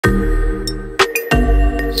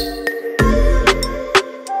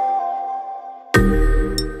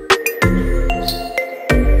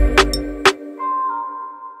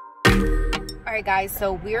guys,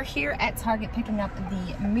 so we're here at Target picking up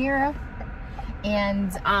the mirror,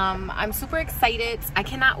 and I'm super excited. I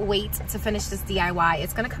cannot wait to finish this DIY.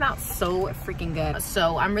 It's gonna come out so freaking good,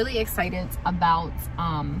 so I'm really excited about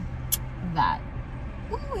that.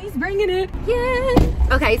 Ooh, he's bringing it.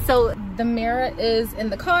 Yeah. Okay, so the mirror is in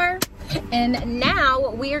the car, and now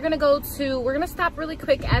we're gonna stop really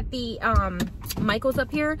quick at the Michael's up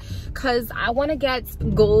here, because I want to get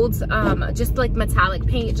gold, just like metallic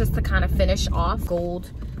paint, just to kind of finish off gold,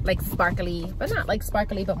 like sparkly, but not like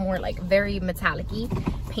sparkly, but more like very metallic-y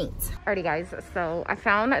paint. Alrighty guys, so I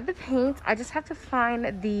found the paint. I just have to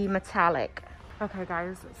find the metallic. Okay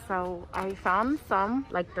guys, so I found some,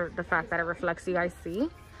 like the fact that it reflects, you guys see?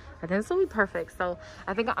 I think this will be perfect. So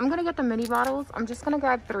I think I'm gonna get the mini bottles. I'm just gonna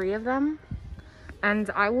grab 3 of them,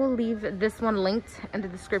 and I will leave this one linked in the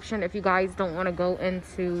description. If you guys don't want to go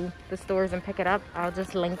into the stores and pick it up, I'll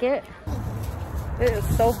just link it. It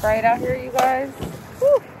is so bright out here, you guys.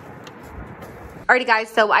 Woo. Alrighty guys,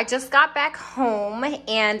 so I just got back home,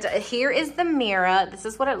 and here is the mirror. This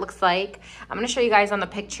is what it looks like. I'm gonna show you guys on the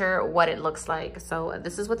picture what it looks like. So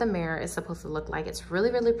this is what the mirror is supposed to look like. It's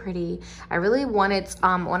really, really pretty. I really wanted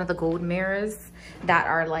one of the gold mirrors that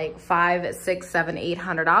are like $500, $600, $700,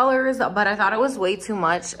 $800, but I thought it was way too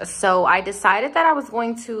much. So I decided that I was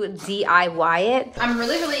going to DIY it. I'm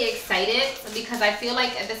really, really excited because I feel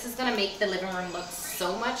like this is gonna make the living room look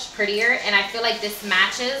so much prettier, and I feel like this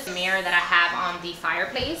matches the mirror that I have on the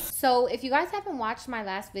fireplace. So if you guys haven't watched my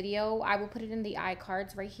last video, I will put it in the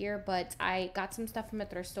iCards right here, but I got some stuff from a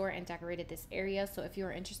thrift store and decorated this area. So if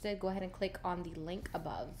you're interested, go ahead and click on the link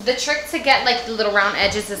above. The trick to get like the little round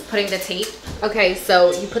edges is putting the tape. Okay,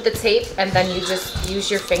 so you put the tape and then you just use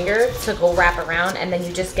your finger to go wrap around, and then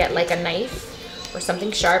you just get like a knife or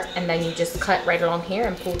something sharp, and then you just cut right along here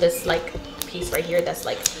and pull this like piece right here that's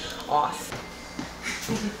like off.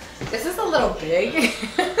 This is a little big,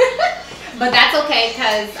 but that's okay,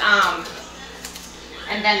 because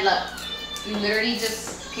and then look, you literally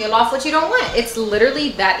just peel off what you don't want. It's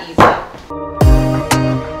literally that easy.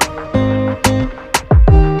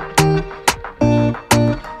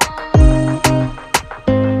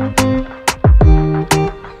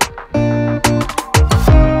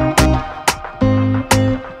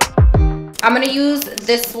 I'm gonna use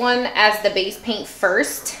this one as the base paint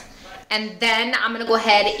first, and then I'm gonna go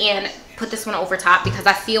ahead and put this one over top because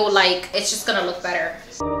I feel like it's just gonna look better.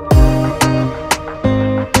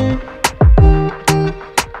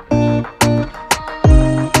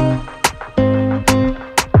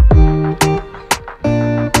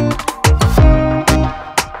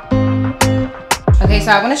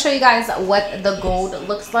 So I want to show you guys what the gold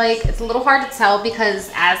looks like. It's a little hard to tell because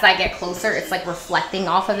as I get closer, it's like reflecting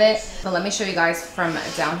off of it. But let me show you guys from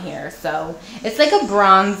down here. So it's like a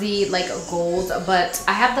bronzy, like gold, but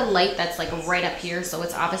I have the light that's like right up here, so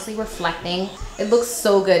it's obviously reflecting. It looks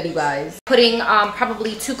so good, you guys. Putting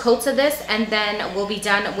probably 2 coats of this, and then we'll be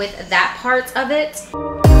done with that part of it.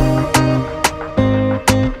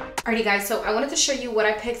 Alrighty guys, so I wanted to show you what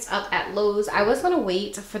I picked up at Lowe's. I was gonna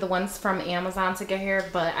wait for the ones from Amazon to get here,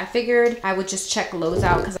 but I figured I would just check Lowe's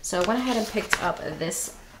out. So I went ahead and picked up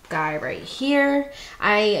this guy right here.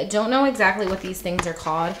 I don't know exactly what these things are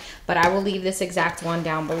called, but I will leave this exact one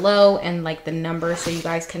down below and like the number so you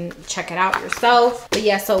guys can check it out yourself. But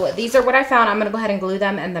yeah, so these are what I found. I'm gonna go ahead and glue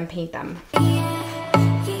them and then paint them.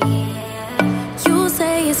 You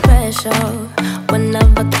say it's special, one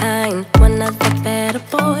of a kind, one of the better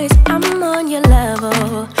boys. I'm on your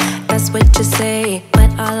level, that's what you say, but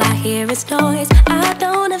all I hear is noise. I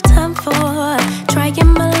don't have time for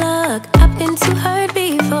trying my luck. I've been too hurt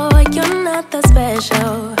before. You're not that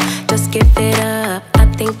special, just give it up. I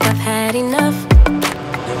think I've had enough.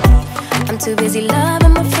 I'm too busy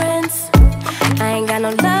loving my friends. I ain't got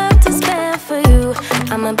no love to spare for you.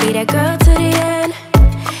 I'ma be that girl to the end.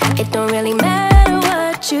 It don't really matter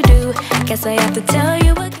what you do. Guess I have to tell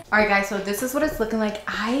you again. Alright guys, so this is what it's looking like.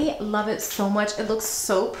 I love it so much. It looks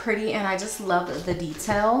so pretty, and I just love the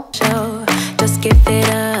detail. Just give it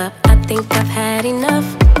up. I think I've had enough.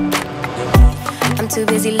 I'm too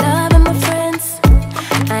busy loving my friends.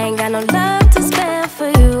 I ain't got no love to spare for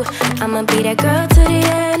you. I'ma be that girl to the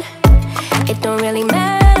end. It don't really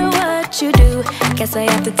matter what you do. Guess I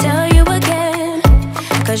have to tell you again,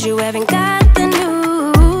 'cause you haven't got the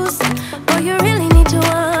news. Boy, you really need to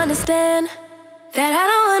understand that I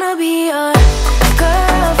don't wanna be your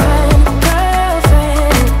girlfriend,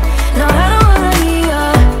 girlfriend. No, I don't wanna be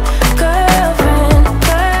your girlfriend,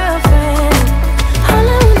 girlfriend. All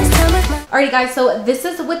I want is time with my Alrighty guys, so this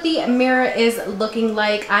is what the mirror is looking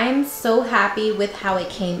like. I am so happy with how it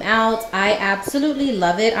came out. I absolutely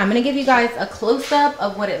love it. I'm gonna give you guys a close-up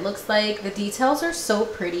of what it looks like. The details are so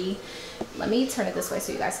pretty. Let me turn it this way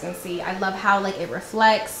so you guys can see. I love how like it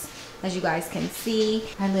reflects, as you guys can see.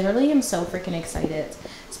 I literally am so freaking excited,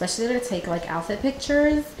 especially to take like outfit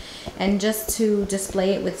pictures and just to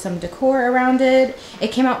display it with some decor around it.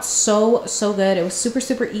 It came out so good. It was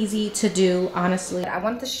super easy to do, honestly. I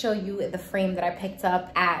wanted to show you the frame that I picked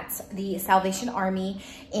up at the Salvation Army,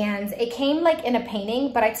 and it came like in a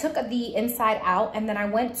painting, but I took the inside out and then I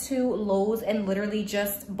went to Lowe's and literally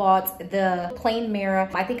just bought the plain mirror.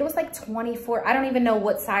 I think it was like 24, I don't even know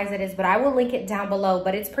what size it is, but I will link it down below.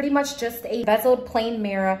 But it's pretty much just a bezeled plain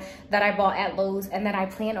mirror that I bought at Lowe's, and then I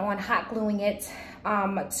plan on hot gluing it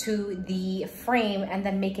to the frame and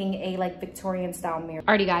then making a like Victorian style mirror.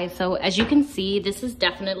 Alrighty guys, so as you can see, this is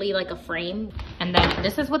definitely like a frame, and then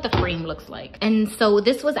this is what the frame looks like. And so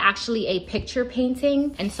this was actually a picture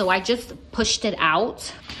painting, and so I just pushed it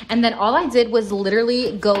out, and then all I did was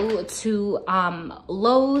literally go to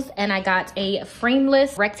Lowe's and I got a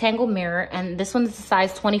frameless rectangle mirror, and this one's the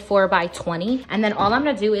size 24 by 20. And then all I'm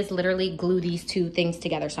gonna do is literally glue these two things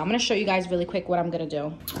together. So I'm gonna show you guys really quick what I'm gonna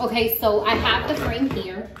do. Okay, so I have the frame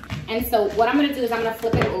here, and so what I'm gonna do is I'm gonna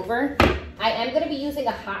flip it over. I am gonna be using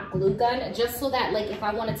a hot glue gun just so that like if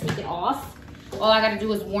I want to take it off, all I gotta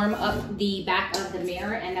do is warm up the back of the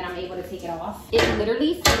mirror and then I'm able to take it off. It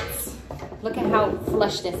literally fits. Look at how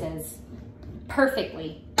flush this is,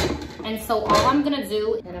 perfectly. And so all I'm gonna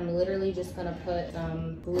do, and I'm literally just gonna put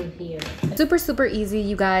glue here. Super easy,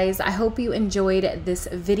 you guys. I hope you enjoyed this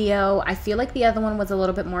video. I feel like the other one was a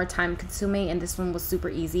little bit more time consuming and this one was super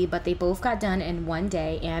easy, but they both got done in one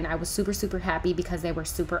day, and I was super happy because they were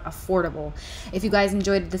super affordable. If you guys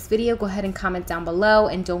enjoyed this video, go ahead and comment down below,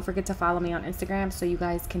 and don't forget to follow me on Instagram so you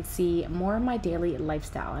guys can see more of my daily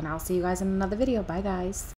lifestyle. And I'll see you guys in another video. Bye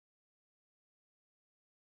guys.